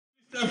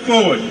Step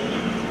forward.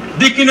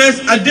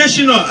 Deaconess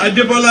Adesina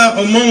Adebola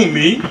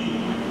Omoumi,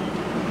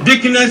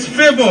 Deaconess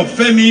Favor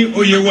Femi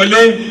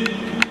Oyewole,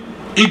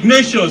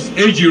 Ignatius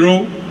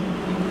Ejiro.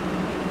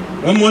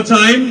 One more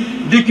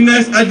time.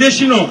 Deaconess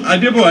Adesina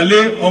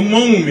Adebola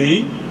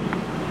Omoumi,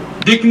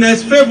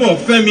 Deaconess Favor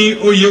Femi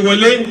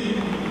Oyewole,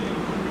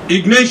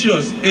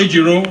 Ignatius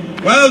Ejiro.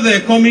 While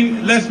they're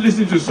coming, let's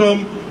listen to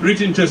some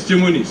written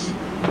testimonies.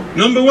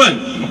 Number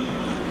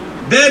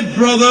 1, dead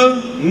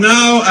brother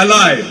now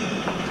alive.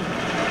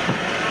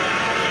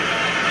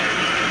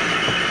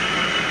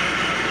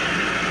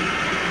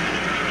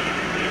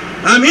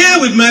 I'm here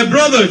with my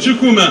brother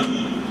Chukuma,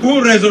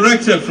 who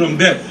resurrected from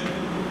death.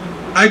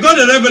 I got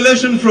a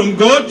revelation from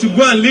God to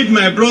go and lead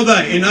my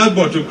brother in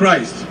Agbo to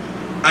Christ.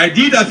 I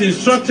did as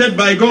instructed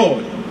by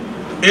God.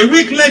 A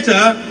week later,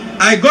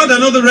 I got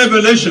another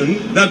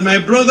revelation that my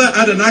brother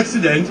had an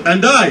accident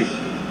and died.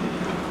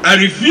 I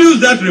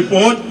refused that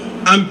report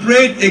and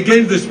prayed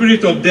against the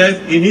spirit of death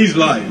in his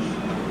life.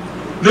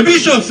 The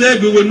bishop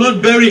said we will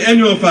not bury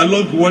any of our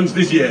loved ones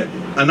this year,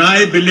 and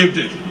I believed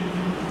it.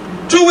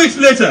 2 weeks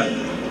later,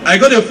 I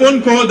got a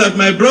phone call that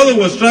my brother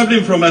was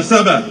traveling from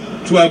Asaba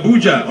to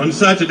Abuja on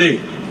Saturday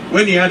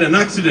when he had an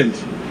accident.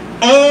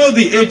 All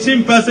the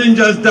 18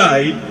 passengers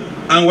died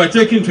and were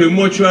taken to a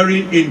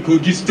mortuary in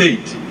Kogi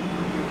State.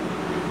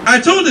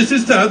 I told the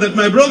sister that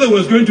my brother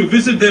was going to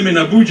visit them in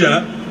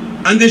Abuja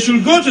and they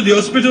should go to the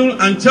hospital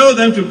and tell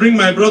them to bring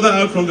my brother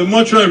out from the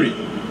mortuary,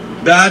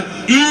 that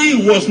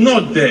he was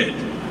not dead.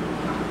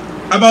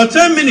 About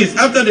 10 minutes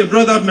after they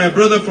brought out my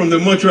brother from the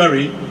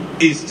mortuary,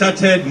 he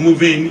started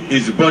moving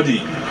his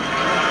body.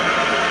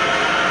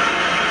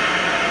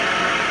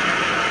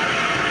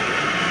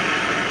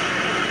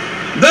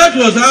 That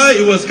was how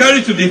he was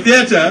carried to the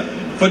theater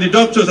for the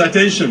doctor's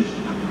attention.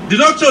 The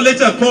doctor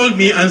later called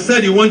me and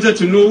said he wanted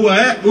to know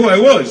who I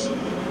was.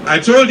 I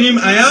told him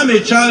I am a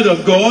child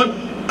of God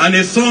and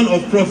a son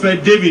of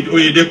Prophet David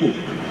Oyedepo.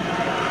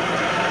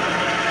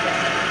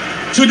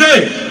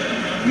 Today,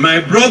 my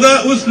brother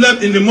who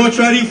slept in the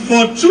mortuary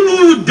for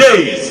 2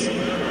 days,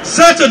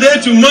 Saturday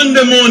to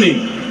Monday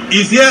morning,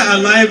 is here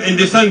alive in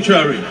the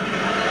sanctuary.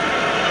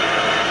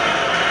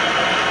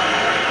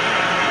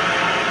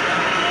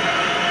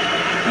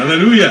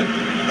 Hallelujah.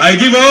 I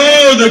give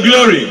all the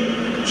glory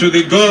to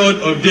the God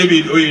of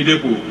David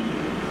Oyedepo.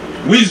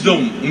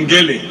 Wisdom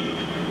Ngele.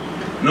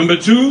 Number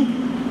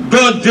 2,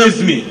 God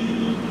dates me.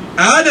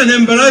 I had an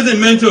embarrassing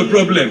mental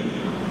problem.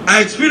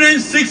 I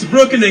experienced 6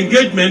 broken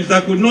engagements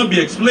that could not be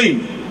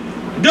explained.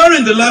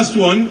 During the last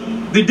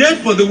one, the date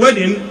for the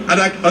wedding had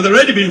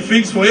already been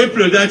fixed for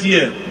April that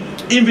year.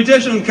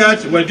 Invitation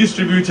cards were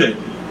distributed,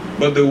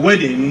 but the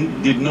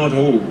wedding did not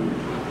hold.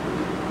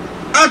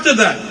 After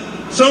that,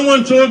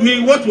 someone told me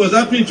what was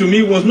happening to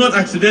me was not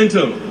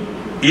accidental.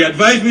 He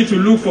advised me to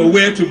look for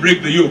where to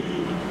break the yoke.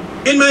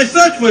 In my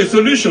search for a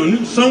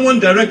solution, someone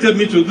directed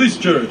me to this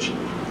church.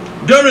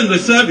 During the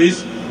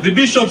service, the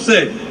bishop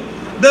said,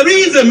 "There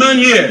is a man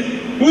here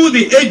who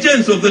the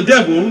agents of the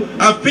devil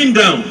have pinned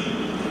down.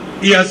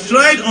 He has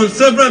tried on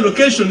several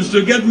occasions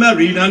to get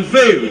married and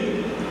failed.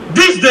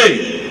 This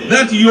day,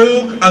 that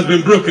yoke has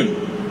been broken.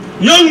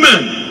 Young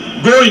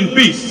man, go in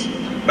peace.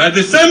 By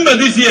December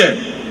this year,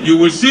 you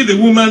will see the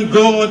woman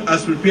God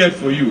has prepared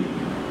for you."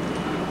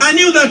 I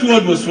knew that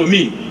word was for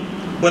me,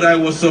 but I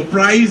was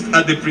surprised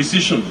at the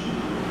precision.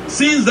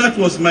 Since that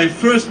was my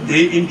first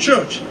day in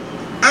church,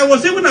 I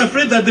was even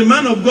afraid that the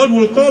man of God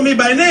will call me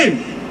by name.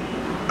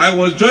 I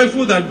was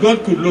joyful that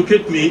God could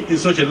locate me in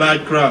such a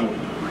large crowd.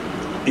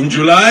 In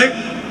July,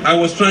 I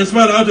was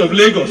transferred out of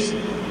Lagos.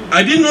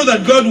 I didn't know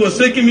that God was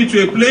taking me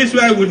to a place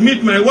where I would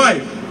meet my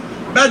wife.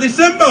 By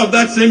December of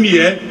that same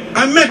year,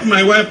 I met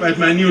my wife at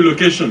my new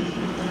location.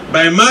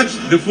 By March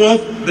the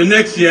 4th, the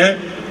next year,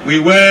 we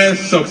were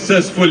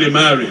successfully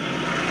married.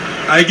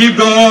 I give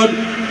God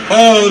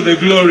all the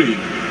glory.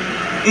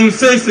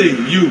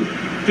 Nsese, you,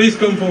 please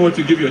come forward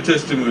to give your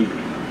testimony.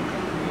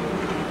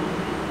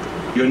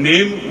 Your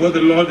name, what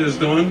the Lord has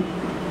done,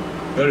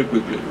 very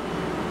quickly.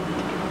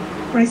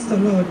 Praise the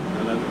Lord.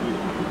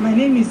 My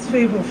name is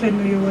Favor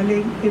Femi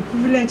Oyewole, a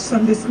privileged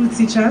Sunday school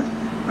teacher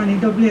and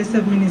a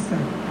WSF minister.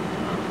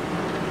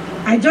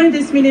 I joined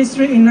this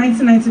ministry in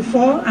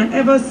 1994, and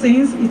ever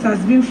since it has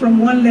been from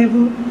one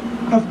level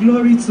of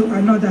glory to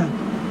another.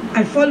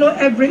 I follow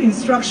every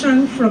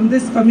instruction from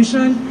this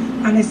commission,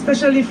 and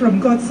especially from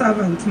God's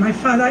servant, my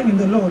father in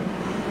the Lord,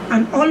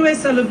 and always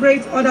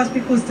celebrate other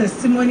people's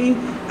testimony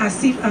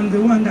as if I'm the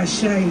one that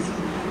shares.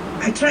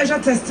 I treasure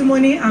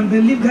testimony and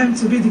believe them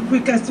to be the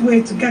quickest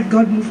way to get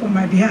God moved on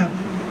my behalf.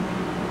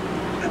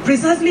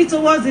 Precisely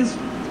towards the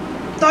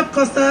 3rd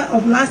quarter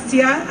of last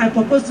year, I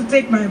proposed to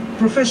take my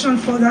profession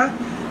further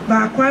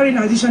by acquiring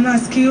additional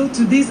skill.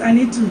 To this, I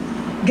need to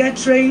get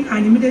trained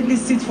and immediately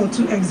sit for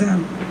 2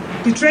 exams.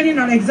 The training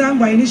and exam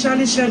were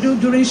initially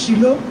scheduled during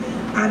Shiloh,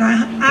 and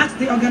I asked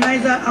the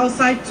organizer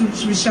outside to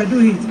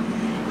reschedule it.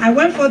 I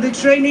went for the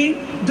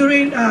training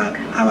during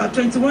our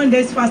 21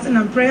 days fasting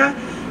and prayer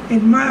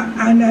in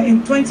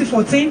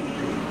 2014,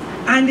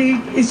 and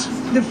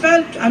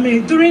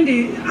during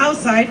the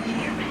outside,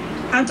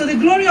 And to the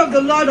glory of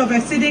the Lord of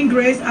exceeding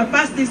grace, I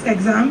passed this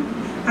exam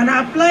and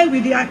I applied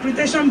with the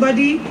accreditation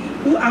body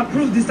who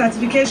approved the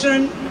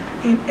certification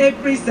in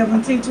April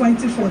 17,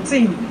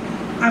 2014.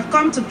 I've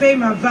come to pay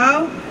my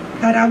vow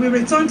that I will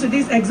return to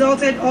this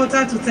exalted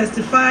altar to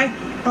testify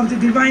of the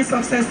divine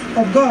success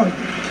of God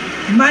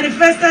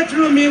manifested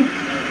through me,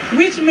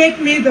 which make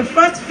me the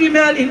first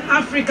female in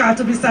Africa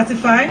to be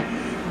certified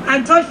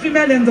and third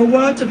female in the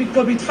world to be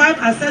COVID-5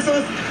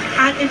 assessors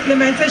and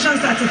implementation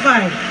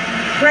certified.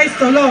 Praise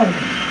the Lord.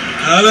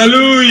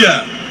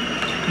 Hallelujah.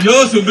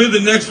 Yours will be the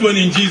next one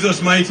in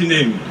Jesus' mighty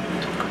name.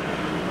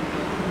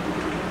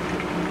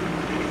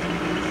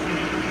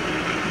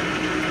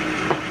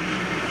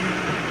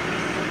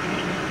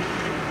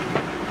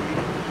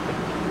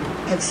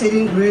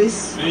 Exceeding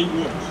grace.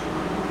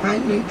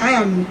 I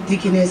am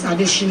Deaconess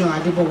Adeshino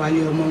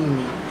Adebowale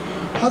Omonumi.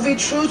 Of a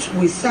truth,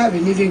 we serve a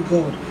living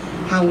God,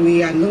 and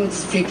we are not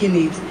faking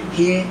it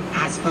here,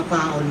 as Papa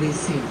always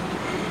said.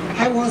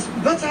 I was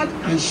battered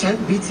and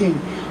beaten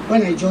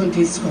when I joined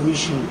this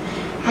commission.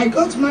 I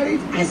got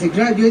married as a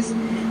graduate,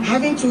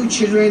 having 2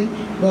 children,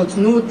 but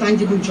no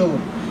tangible job.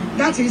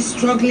 That is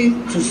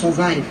struggling to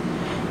survive.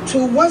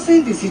 To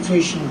worsen the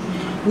situation,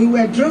 we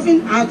were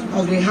driven out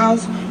of the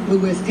house we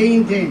were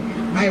staying then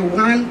by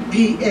 1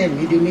 p.m.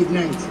 in the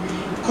midnight,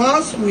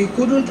 cause we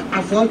couldn't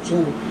afford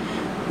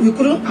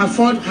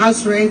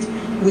house rent.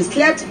 We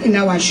slept in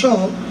our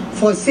shop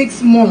for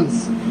 6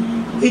 months.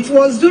 It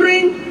was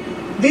during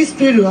this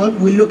period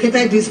we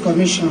located this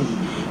commission.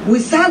 We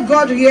serve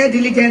God here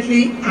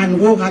diligently and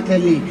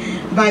wholeheartedly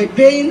by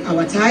paying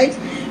our tithe,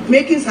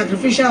 making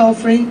sacrificial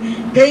offering,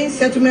 paying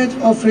settlement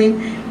offering,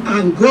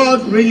 and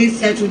God really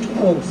settled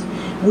us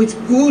with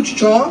good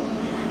job,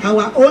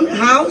 our own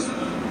house,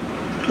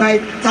 by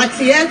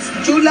 30th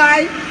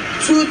July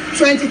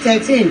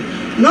 2013.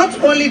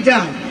 Not only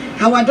that,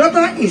 our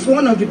daughter is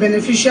one of the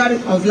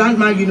beneficiaries of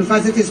Landmark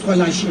University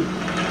Scholarship.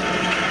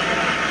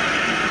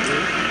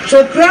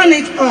 To crown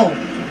it all,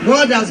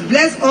 God has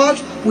blessed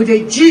us with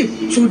a Jeep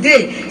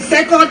today,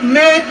 2nd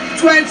May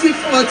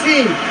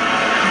 2014.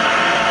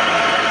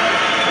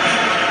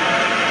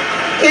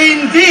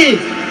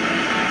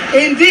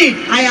 Indeed,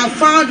 I have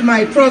found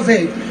my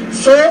prophet,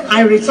 so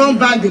I return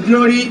back the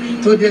glory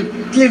to the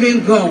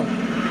living God.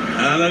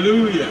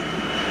 Hallelujah.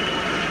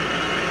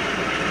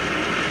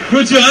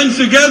 Put your hands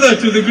together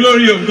to the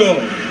glory of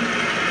God.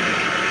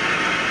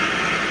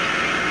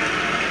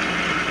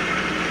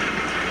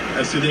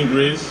 Exceeding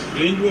grace,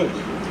 plain work.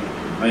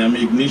 I am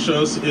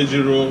Ignatius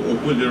Ejiro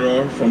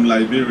Okudero from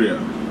Liberia.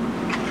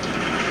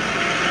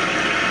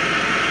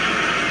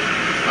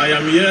 I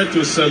am here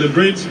to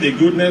celebrate the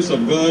goodness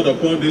of God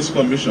upon this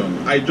commission.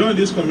 I joined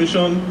this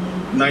commission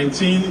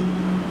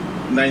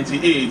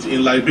 1998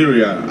 in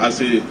Liberia as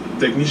a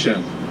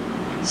technician.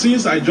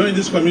 Since I joined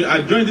this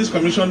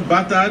commission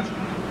battered,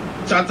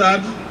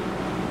 shattered.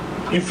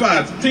 In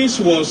fact, things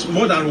was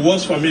more than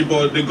worse for me,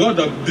 but the God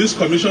of this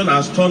commission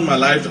has turned my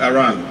life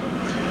around.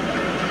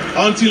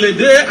 Until a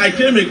day I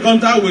came in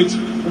contact with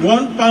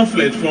one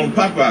pamphlet from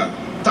Papa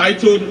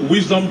titled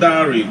Wisdom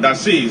Diary that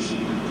says,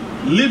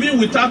 living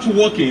without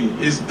working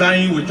is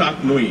dying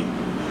without knowing.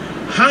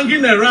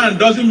 Hanging around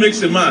doesn't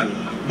make a man,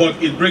 but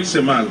it breaks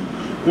a man.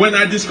 When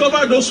I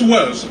discovered those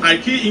words, I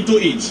keyed into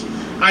it.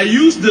 I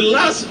used the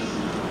last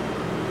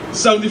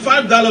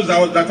 $75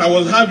 that I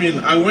was having.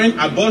 I went,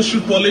 I bought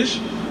shoe polish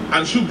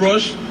and shoe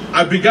brush.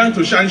 I began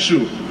to shine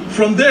shoe.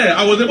 From there,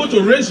 I was able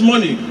to raise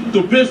money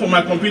to pay for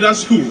my computer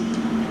school.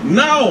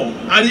 Now,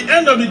 at the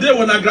end of the day,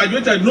 when I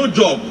graduated, no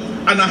job,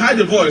 and I had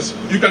a voice,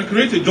 you can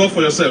create a job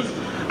for yourself.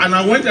 And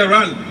I went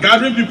around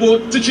gathering people,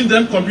 teaching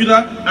them computer,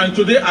 and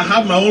today I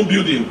have my own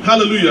building.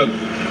 Hallelujah.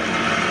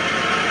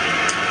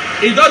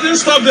 It doesn't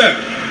stop there.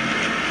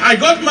 I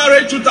got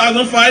married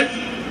 2005.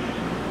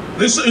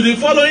 The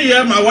following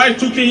year, my wife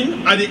took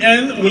in. At the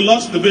end, we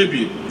lost the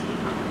baby.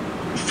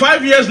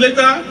 5 years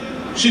later,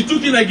 she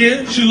took in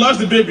again. She lost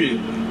the baby.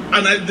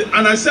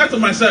 And I said to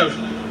myself,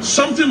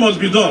 something must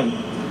be done.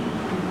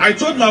 I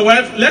told my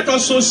wife, let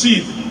us sow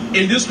seed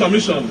in this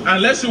commission,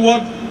 and let's see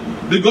what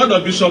the God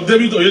of Bishop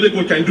David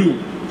Oyedepo can do.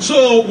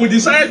 So we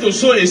decided to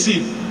sow a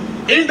seed.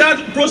 In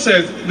that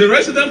process, the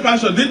resident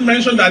pastor did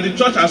mention that the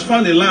church has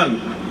found a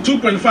land,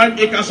 2.5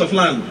 acres of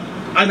land.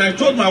 And I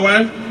told my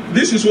wife,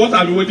 this is what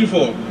I've been waiting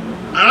for.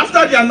 And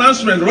after the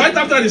announcement, right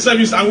after the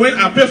service, I went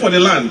and paid for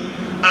the land.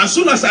 As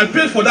soon as I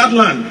paid for that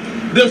land,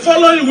 the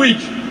following week,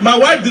 my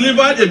wife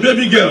delivered a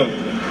baby girl.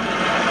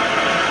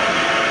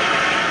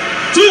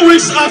 2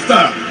 weeks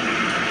after,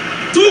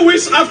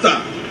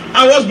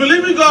 I was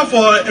believing God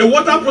for a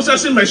water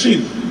processing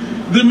machine.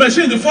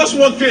 The first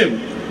one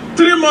came.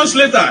 3 months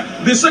later,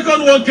 the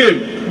second one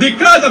came. The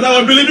car that I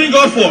was believing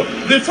God for,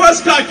 the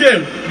first car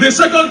came. The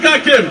second car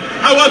came.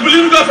 I was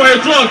believing God for a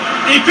truck.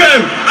 It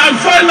came. And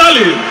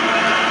finally,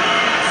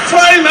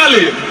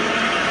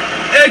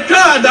 a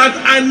car that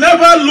I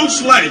never looks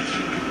like.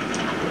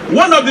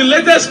 One of the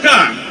latest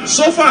cars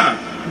so far.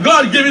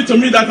 God gave it to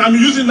me that I'm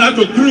using that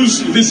to cruise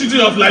the city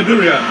of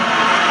Liberia.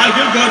 I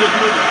give God the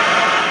glory.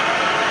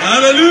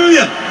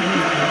 Hallelujah.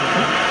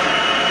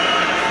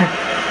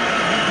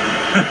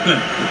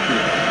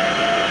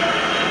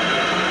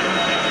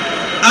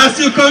 As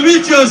you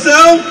commit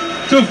yourself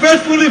to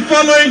faithfully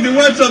following the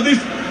words of this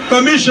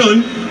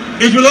commission,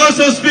 it will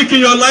also speak in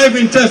your life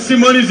in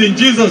testimonies in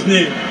Jesus'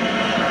 name.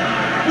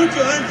 Put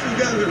your hands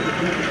together.